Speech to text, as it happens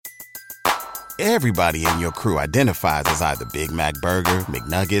Everybody in your crew identifies as either Big Mac Burger,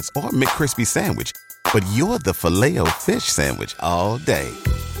 McNuggets, or McCrispy Sandwich. But you're the Filet-O-Fish Sandwich all day.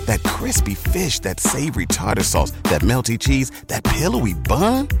 That crispy fish, that savory tartar sauce, that melty cheese, that pillowy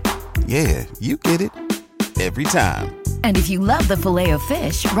bun. Yeah, you get it. Every time. And if you love the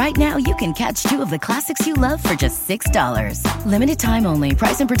Filet-O-Fish, right now you can catch two of the classics you love for just $6. Limited time only.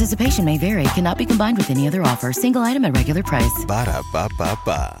 Price and participation may vary. Cannot be combined with any other offer. Single item at regular price.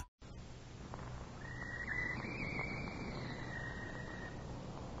 Ba-da-ba-ba-ba.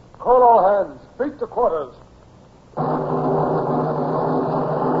 Call all hands. Beat to quarters.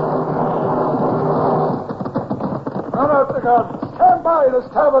 Run out the guns. Stand by the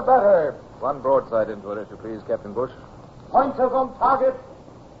starboard battery. One broadside into it, if you please, Captain Bush. Pointers on target.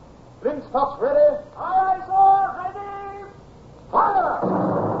 Flintstocks ready. Aye, aye, sir. Ready. Fire!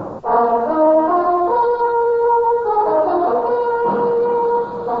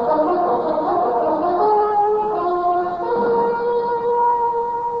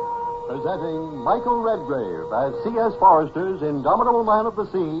 Presenting Michael Redgrave as C.S. Forrester's Indomitable Man of the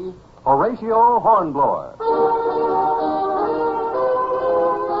Sea, Horatio Hornblower.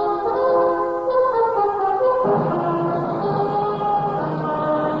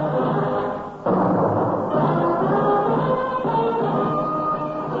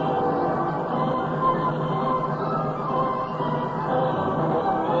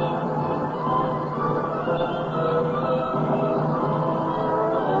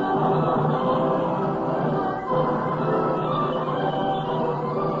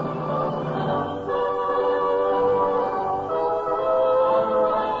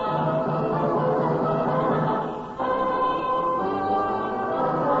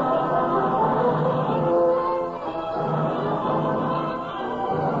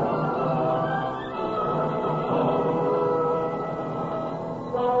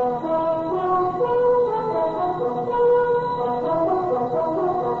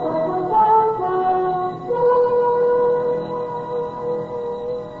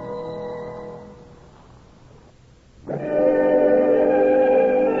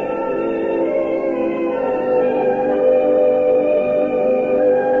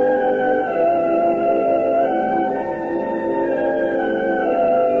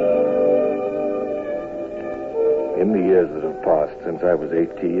 In the years that have passed since I was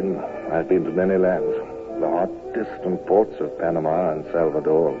 18, I've been to many lands. The hot, distant ports of Panama and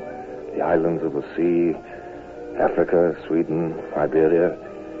Salvador, the islands of the sea, Africa, Sweden, Iberia.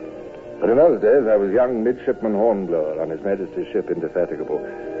 But in those days, I was young Midshipman Hornblower on His Majesty's ship Indefatigable.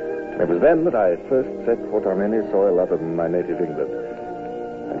 It was then that I first set foot on any soil other than my native England.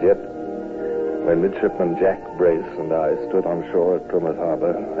 And yet, when Midshipman Jack Brace and I stood on shore at Plymouth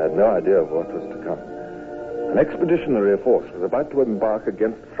Harbor, I had no idea of what was to come. An expeditionary force was about to embark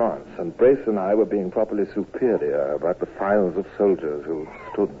against France, and Brace and I were being properly superior about the files of soldiers who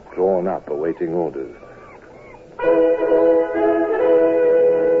stood drawn up awaiting orders.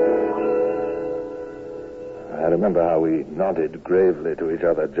 I remember how we nodded gravely to each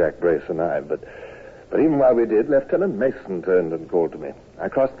other, Jack Brace and I, but even while we did, Lieutenant Mason turned and called to me. I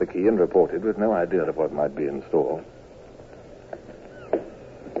crossed the quay and reported with no idea of what might be in store.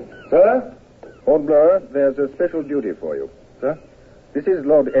 Sir? Hornblower, there's a special duty for you. Sir? This is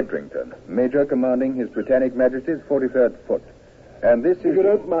Lord Edrington, Major commanding His Britannic Majesty's 43rd Foot. And this is... If you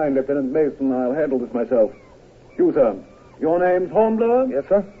don't mind, Lieutenant Mason, I'll handle this myself. You, sir. Your name's Hornblower? Yes,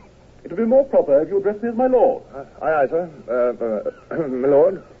 sir. It would be more proper if you addressed me as my lord. Aye, sir. My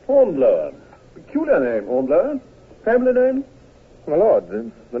lord? Hornblower. Peculiar name, Hornblower. Family name? My lord,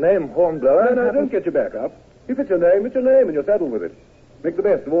 the name Hornblower... No, don't get your back up. If it's your name, and you're saddled with it. Make the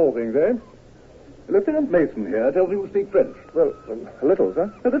best of all things, eh? Lieutenant Mason here tells me you speak French. Well, a little,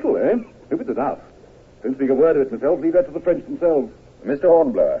 sir. A little, eh? If it's enough. Don't speak a word of it myself. Leave that to the French themselves. Mr.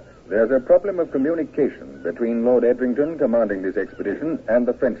 Hornblower, there's a problem of communication between Lord Edrington, commanding this expedition, and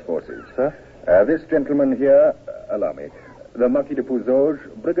the French forces. Sir? This gentleman here, allow me, the Marquis de Pouzoge,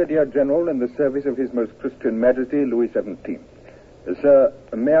 Brigadier General in the service of His Most Christian Majesty, Louis XVII. Sir,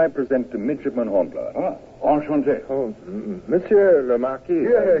 may I present to Midshipman Hornblower? Enchanté. Oh, Monsieur le Marquis.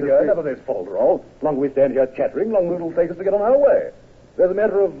 Here. Enough of this folderol. Long we stand here chattering, long it'll take us to get on our way. There's a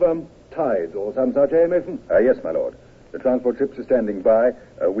matter of tides or some such, eh, Mason? Yes, my lord. The transport ships are standing by.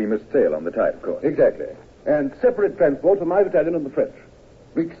 We must sail on the tide, of course. Exactly. And separate transport for my battalion and the French.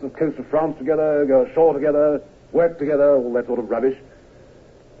 Reach the coast of France together, go ashore together, work together, all that sort of rubbish.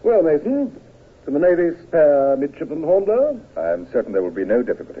 Well, Mason, to the Navy's spare Midshipman Hornblower? I'm certain there will be no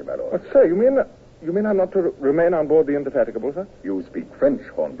difficulty, my lord. Sir, you mean I'm not to remain on board the Indefatigable, sir? You speak French,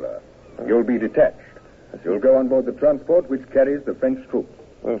 Hornblower. You'll be detached. You'll go on board the transport which carries the French troops.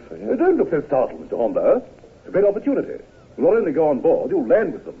 Well, sir, yes. Don't look so startled, Mr. Hornblower. It's a great opportunity. You'll not only go on board, you'll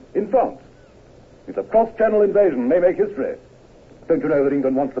land with them, in France. It's a cross-channel invasion, may make history. Don't you know that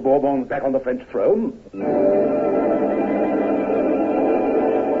England wants the Bourbons back on the French throne?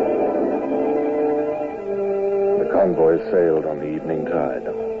 The convoy sailed on the evening tide.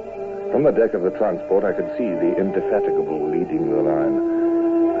 From the deck of the transport, I could see the Indefatigable leading the line.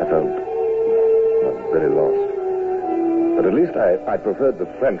 I felt very lost. But at least I preferred the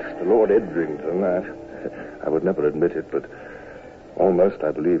French to Lord Edrington. I would never admit it, but almost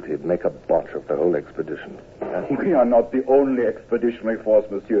I believed he'd make a botch of the whole expedition. We are not the only expeditionary force,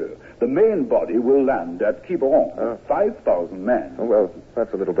 monsieur. The main body will land at Quiberon. 5,000 men. Oh, well,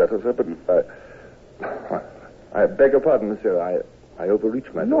 that's a little better, sir, but I beg your pardon, monsieur. I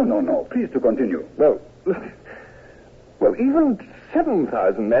overreached myself. No. Please to continue. Well, even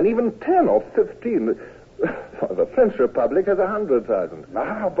 7,000 men, even 10 or 15... The French Republic has 100,000.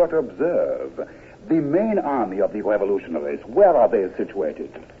 But observe, the main army of the revolutionaries, where are they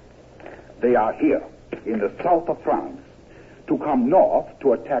situated? They are here, in the south of France. To come north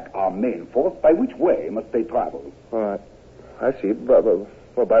to attack our main force, by which way must they travel? I see.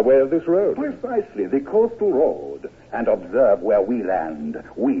 Well, by way of this road. Precisely, the coastal road. And observe where we land,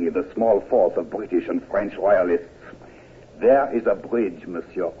 we, the small force of British and French royalists. There is a bridge,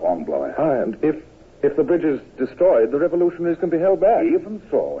 Monsieur Hornblower. And if the bridge is destroyed, the revolutionaries can be held back. Even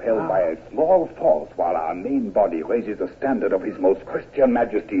so, held by a small force, while our main body raises the standard of His Most Christian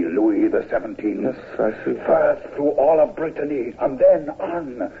Majesty, Louis XVII. Yes, I see. First through all of Brittany, and then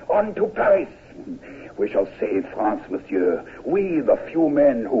on to Paris. We shall save France, monsieur. We, the few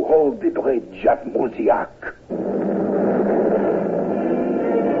men who hold the bridge at Mouzillac.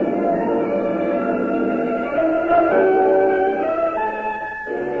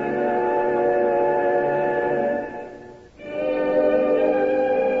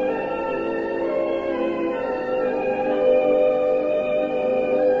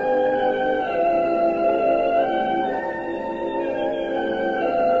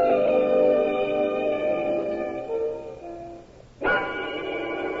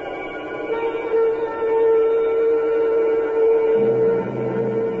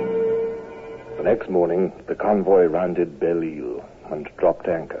 Next morning, the convoy rounded Belle-Isle and dropped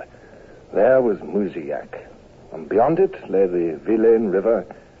anchor. There was Mouzillac, and beyond it lay the Vilaine River,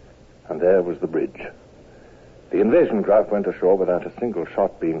 and there was the bridge. The invasion craft went ashore without a single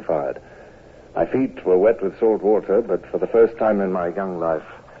shot being fired. My feet were wet with salt water, but for the first time in my young life,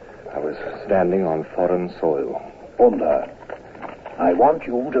 I was standing on foreign soil. Honda, I want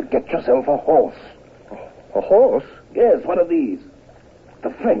you to get yourself a horse. A horse? Yes, one of these. The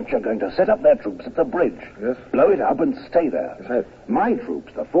French are going to set up their troops at the bridge. Yes. Blow it up and stay there. Yes, My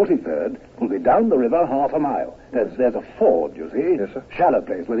troops, the 43rd, will be down the river half a mile. There's a ford, you see. Yes, sir. Shallow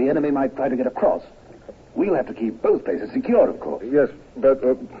place where the enemy might try to get across. We'll have to keep both places secure, of course. Yes, but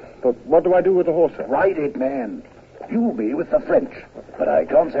what do I do with the horse, sir? Ride it, man. You'll be with the French. But I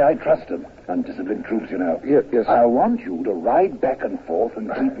can't say I trust them. Undisciplined troops, you know. Yes. I want you to ride back and forth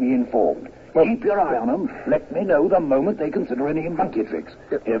and keep me informed. Well, keep your eye on them. Let me know the moment they consider any monkey tricks.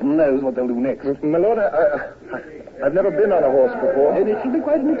 Heaven knows what they'll do next. My lord, I've never been on a horse before. Then it should be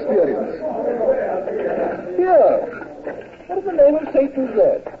quite an experience. Here. What in the name of Satan is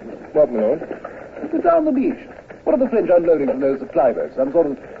that? What, my lord? It's down the beach. What are the French unloading from those supply boats? Some sort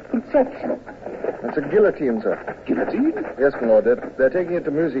of contraption. It's a guillotine, sir. Guillotine? Yes, my lord. They're taking it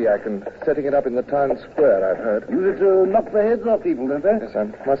to Mouzillac and setting it up in the town square, I've heard. Use it to knock the heads off people, don't they? Yes, I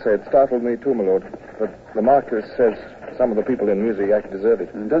must say it startled me too, my lord. But the Marquis says some of the people in Mouzillac deserve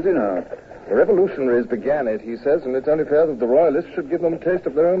it. Does he now? The revolutionaries began it, he says, and it's only fair that the royalists should give them a taste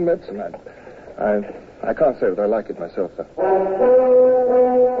of their own medicine. I can't say that I like it myself, sir.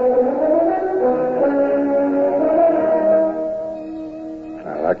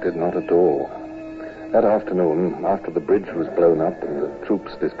 I liked it not at all. That afternoon, after the bridge was blown up and the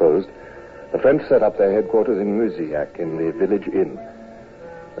troops disposed, the French set up their headquarters in Mouzillac in the village inn.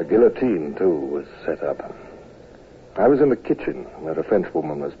 A guillotine, too, was set up. I was in the kitchen where a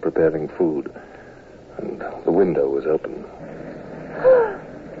Frenchwoman was preparing food, and the window was open.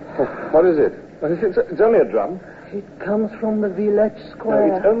 What is it? It's only a drum. It comes from the village square.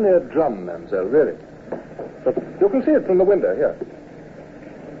 No, it's only a drum, mademoiselle, really. But you can see it from the window, here.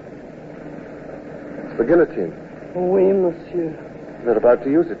 It's the guillotine. Oui, monsieur. They're about to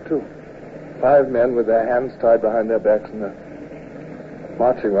use it, too. 5 men with their hands tied behind their backs, and they're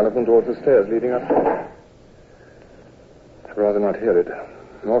marching, one of them, towards the stairs leading up. I'd rather not hear it,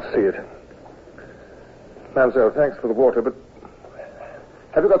 nor see it. Mademoiselle, thanks for the water, but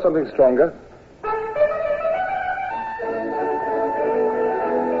have you got something stronger?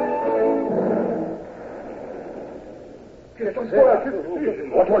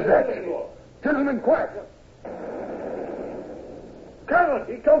 What was that? Gentlemen, quiet. Colonel,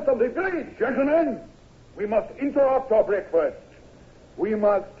 he comes from the village. Gentlemen, we must interrupt our breakfast. We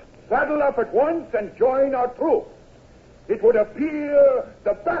must saddle up at once and join our troops. It would appear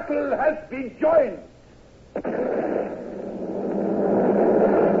the battle has been joined.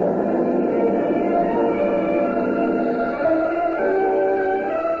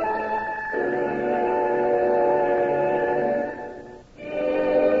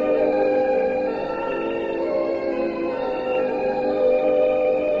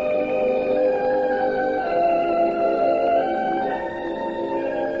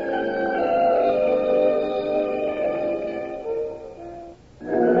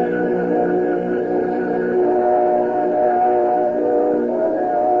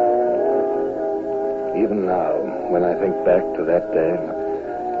 Even now, when I think back to that day,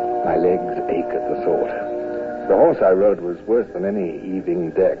 my legs ache at the thought. The horse I rode was worse than any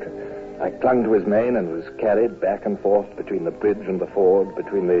heaving deck. I clung to his mane and was carried back and forth between the bridge and the ford,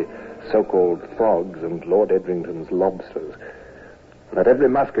 between the so-called frogs and Lord Edrington's lobsters. At every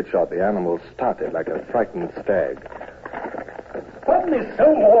musket shot, the animal started like a frightened stag. Suddenly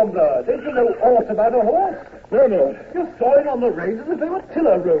so Hornblower. Did you know aught about a horse? No, no. You saw him on the reins as if they were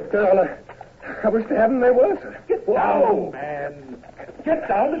tiller ropes. Well, I wish they hadn't. They were, sir. Get down, man. Get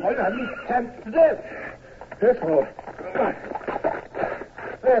down before you have me stamped to death. Yes, well.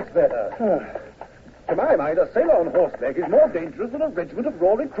 That's better. To my mind, a sailor on horseback is more dangerous than a regiment of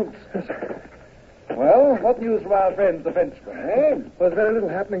raw recruits. Well, what news from our friends, the Frenchmen, eh? Was very little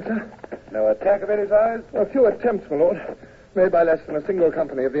happening, sir. No attack of any size? A few attempts, my lord. Made by less than a single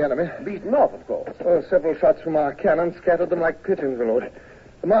company of the enemy. Beaten off, of course. Oh, several shots from our cannon scattered them like pigeons, my lord.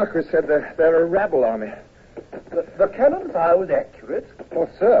 The Marquis said they're a rabble army. The cannon fire was accurate? Oh,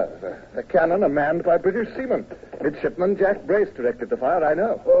 sir. The cannon are manned by British seamen. Midshipman Jack Brace directed the fire, I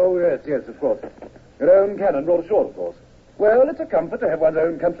know. Oh, yes, of course. Your own cannon brought ashore, of course. Well, it's a comfort to have one's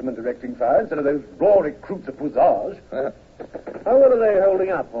own countrymen directing fire instead of those raw recruits of Pouzage. How well are they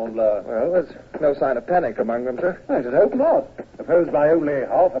holding up, Hornblower? Well, there's no sign of panic among them, sir. I should hope not. Opposed by only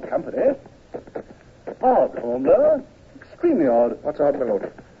half a company. Odd, Hornblower. Extremely odd. What's odd, my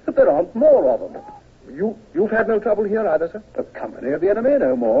lord? But there aren't more of them. You've had no trouble here either, sir? The company of the enemy,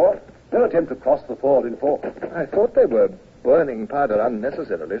 no more. No attempt to cross the ford in force. I thought they were burning powder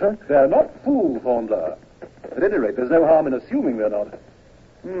unnecessarily, sir. They're not fools, Hornblower. At any rate, there's no harm in assuming they're not.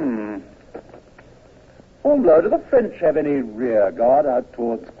 Hornblower, do the French have any rear guard out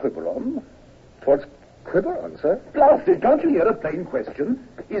towards Quiberon? Towards Quiberon, sir? Blasted, can't you hear a plain question?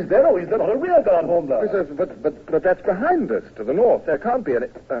 Is there or is there not a rear guard, Hornblower? But that's behind us, to the north. There can't be any...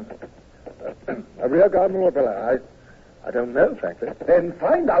 a rear guard, my lord? Well, I don't know, frankly. Then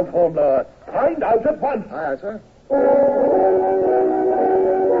find out, Hornblower. Find out at once. Aye, sir.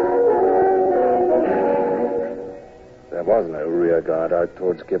 There was no rear guard out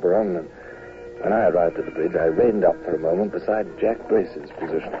towards Quiberon, and when I arrived at the bridge, I reined up for a moment beside Jack Brace's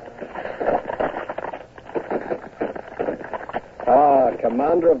position.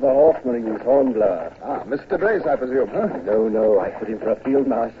 Commander of the Horse Marines, Hornblower. Mr. Brace, I presume, huh? No, I put him for a field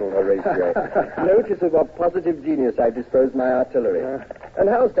marshal, Horatio. Notice of what positive genius I've disposed my artillery. And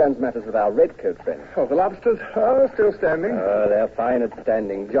how stands matters with our redcoat friends? Oh, the lobsters are still standing. They're fine at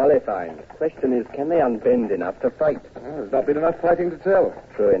standing, jolly fine. Question is, can they unbend enough to fight? There's not been enough fighting to tell.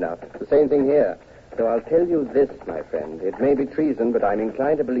 True enough. The same thing here. So I'll tell you this, my friend. It may be treason, but I'm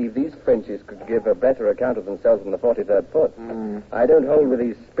inclined to believe these Frenchies could give a better account of themselves than the 43rd Foot. I don't hold with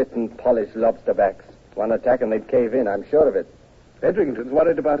these spit and polished lobsterbacks. One attack and they'd cave in, I'm sure of it. Edrington's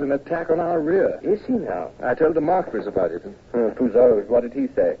worried about an attack on our rear. Is he now? I told the Marquis about it. Pouzage, what did he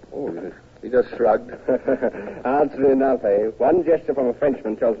say? Oh, he just shrugged. Answer enough, eh? One gesture from a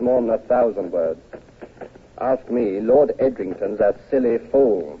Frenchman tells more than 1,000 words. Ask me, Lord Edrington's a silly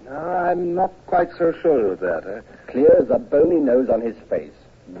fool. I'm not quite so sure of that, Clear as a bony nose on his face.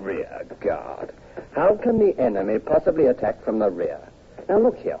 Rear guard. How can the enemy possibly attack from the rear? Now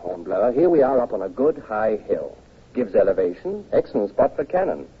look here, Hornblower. Here we are up on a good high hill. Gives elevation. Excellent spot for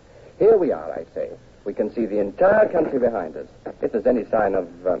cannon. Here we are, I say. We can see the entire country behind us. If there's any sign of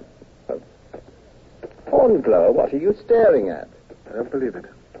Hornblower, what are you staring at? I don't believe it.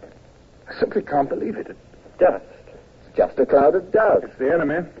 I simply can't believe it. Dust. It's just a cloud of dust. It's the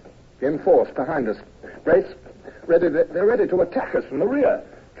enemy. In force behind us. Brace, they're ready to attack us from the rear.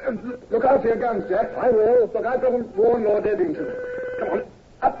 Look out for your guns, Jack. I will. Look, I've got to warn Lord Edrington. Come on.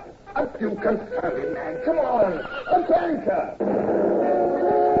 Up, you confounded man. Come on. Up anchor.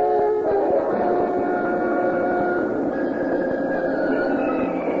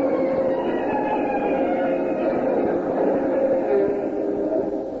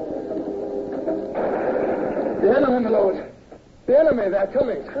 enemy, they're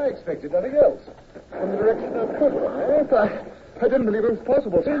coming. I expected nothing else. From the direction of Quiberon, eh? I didn't believe it was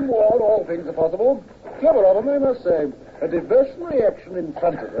possible. In war, all things are possible. Clever of them, I must say. A diversionary action in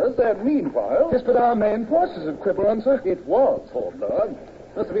front of us, and meanwhile... Yes, but our main forces of Quiberon, sir. It was, Hornblower.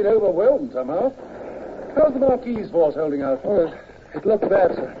 Must have been overwhelmed somehow. How's the Marquis' force holding out? Oh, it looked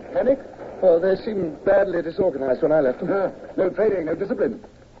bad, sir. Panic? Oh, they seemed badly disorganized when I left them. No training, no discipline.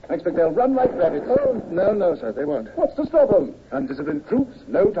 I expect they'll run like rabbits. Oh, no, sir, they won't. What's to stop them? Undisciplined troops,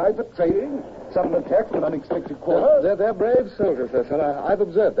 no time for training, sudden attack from an unexpected quarter. They're brave soldiers, sir. I've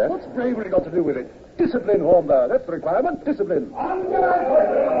observed that. What's bravery got to do with it? Discipline, Hornblower. That's the requirement. Discipline. What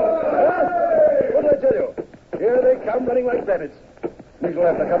did I tell you? Here they come, running like rabbits. We shall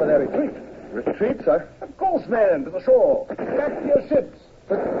have to cover their retreat. Retreat, sir? Of course, man, to the shore. Back to your ships.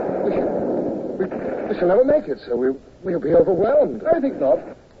 But we shall never make it, sir. We'll be overwhelmed. I think not.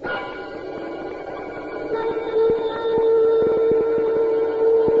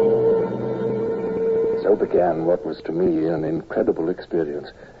 So began what was to me an incredible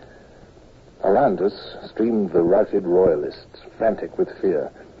experience. Around us streamed the routed royalists, frantic with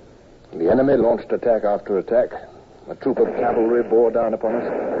fear. The enemy launched attack after attack. A troop of cavalry bore down upon us.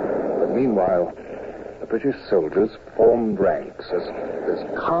 But meanwhile, the British soldiers formed ranks as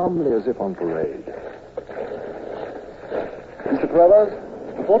calmly as if on parade. Mr. Carruthers,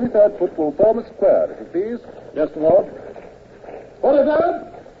 the 43rd Foot will form a square, if you please. Yes, my lord. 43rd!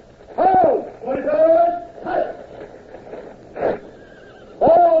 Hold! 43rd! Halt!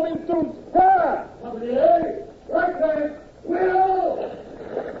 Form into square! Company, right flank, wheel!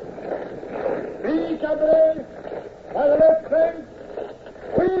 B company, by the left flank,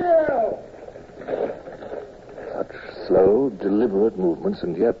 wheel! Such slow, deliberate movements,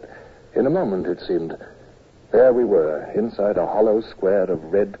 and yet, in a moment, it seemed, there we were, inside a hollow square of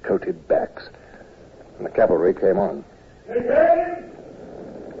red-coated backs. And the cavalry came on. Again!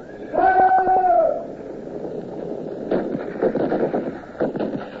 Fire!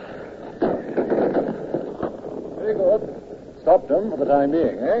 Very good. Stopped them for the time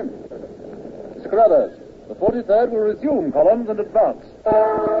being, eh? Mr. Carruthers, the 43rd will resume columns and advance.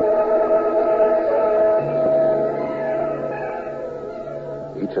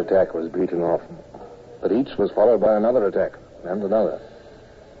 Each attack was beaten off, but each was followed by another attack, and another.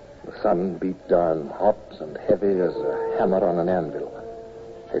 The sun beat down hot and heavy as a hammer on an anvil.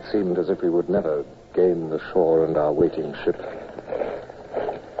 It seemed as if we would never gain the shore and our waiting ship.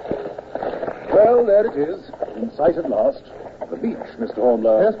 Well, there it is, in sight at last. The beach, Mr.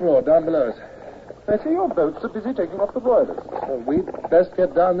 Hornblower. Yes, my lord, down below us. I see your boats are busy taking off the royalists. We'd best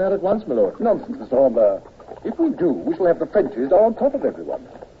get down there at once, my lord. Nonsense, Mr. Hornblower. If we do, we shall have the Frenchies down on top of everyone.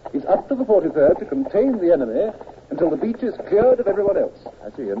 It's up to the 43rd to contain the enemy until the beach is cleared of everyone else.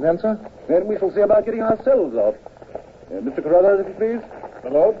 I see. And then, sir? Then we shall see about getting ourselves off. Mr. Carruthers, if you please. My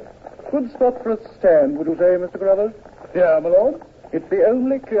lord. Good spot for a stand, would you say, Mr. Carruthers? Yeah, my lord. It's the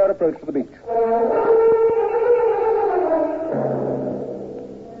only clear approach to the beach.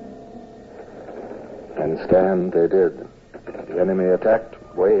 And stand they did. The enemy attacked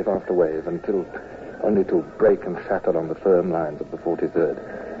wave after wave until only to break and shatter on the firm lines of the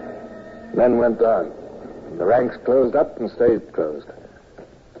 43rd. Men went down. The ranks closed up and stayed closed.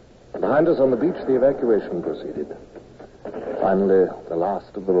 Behind us on the beach, the evacuation proceeded. Finally, the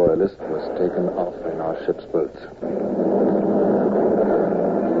last of the royalists was taken off in our ship's boats.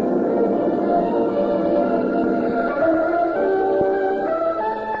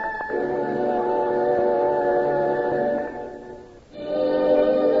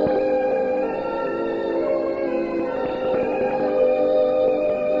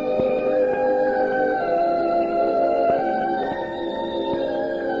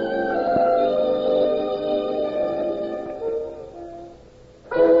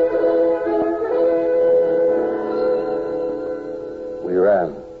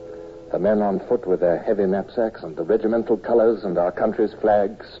 Men on foot with their heavy knapsacks and the regimental colors and our country's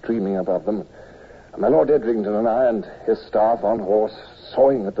flag streaming above them. And my Lord Edrington and I and his staff on horse,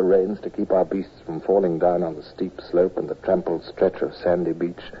 sawing at the reins to keep our beasts from falling down on the steep slope and the trampled stretch of sandy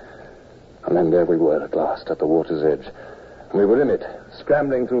beach. And then there we were at last at the water's edge. And we were in it,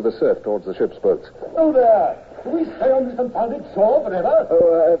 scrambling through the surf towards the ship's boats. Oh, there! Do we stay on this confounded shore forever?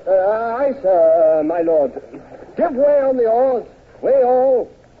 Aye, sir, my lord. Give way on the oars. Way all.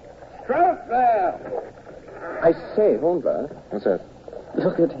 Stroke there! I say, Hornblower. What's that?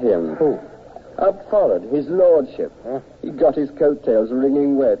 Look at him. Who? Up forward, his lordship. Huh? He got his coattails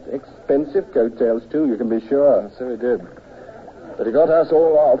wringing wet. Expensive coattails, too, you can be sure. So he did. But he got us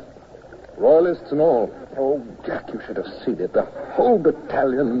all off. Royalists and all. Oh, Jack, you should have seen it. The whole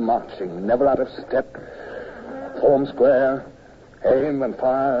battalion marching, never out of step. Form square. Aim and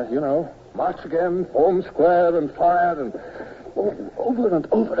fire, you know. March again, form square and fire, and over and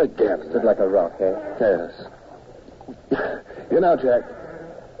over again. Stood like a rock, eh? Yes. You know, Jack,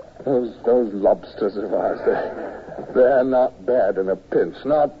 those lobsters of ours, they're not bad in a pinch.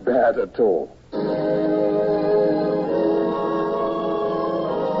 Not bad at all.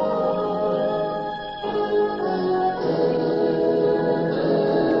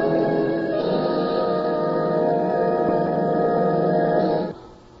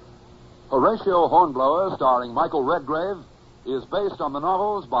 Horatio Hornblower, starring Michael Redgrave, is based on the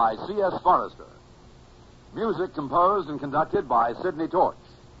novels by C.S. Forester. Music composed and conducted by Sidney Torch.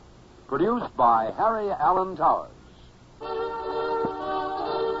 Produced by Harry Allen Towers.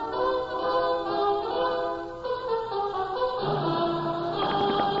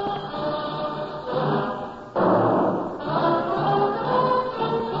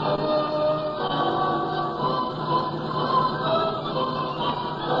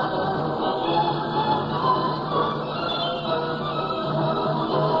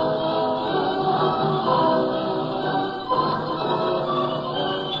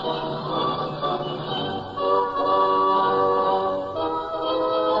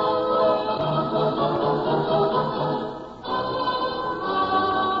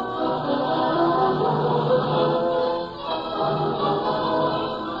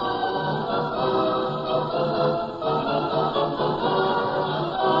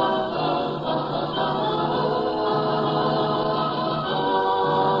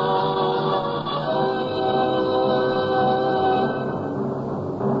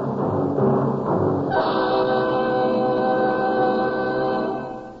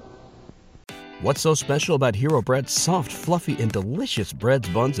 What's so special about Hero Bread's soft, fluffy, and delicious breads,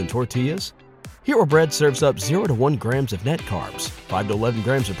 buns, and tortillas? Hero Bread serves up 0 to 1 grams of net carbs, 5 to 11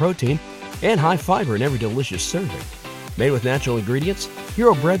 grams of protein, and high fiber in every delicious serving. Made with natural ingredients,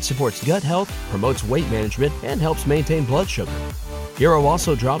 Hero Bread supports gut health, promotes weight management, and helps maintain blood sugar. Hero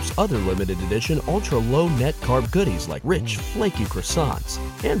also drops other limited edition ultra-low net carb goodies like rich, flaky croissants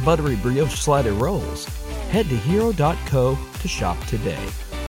and buttery brioche slider rolls. Head to hero.co to shop today.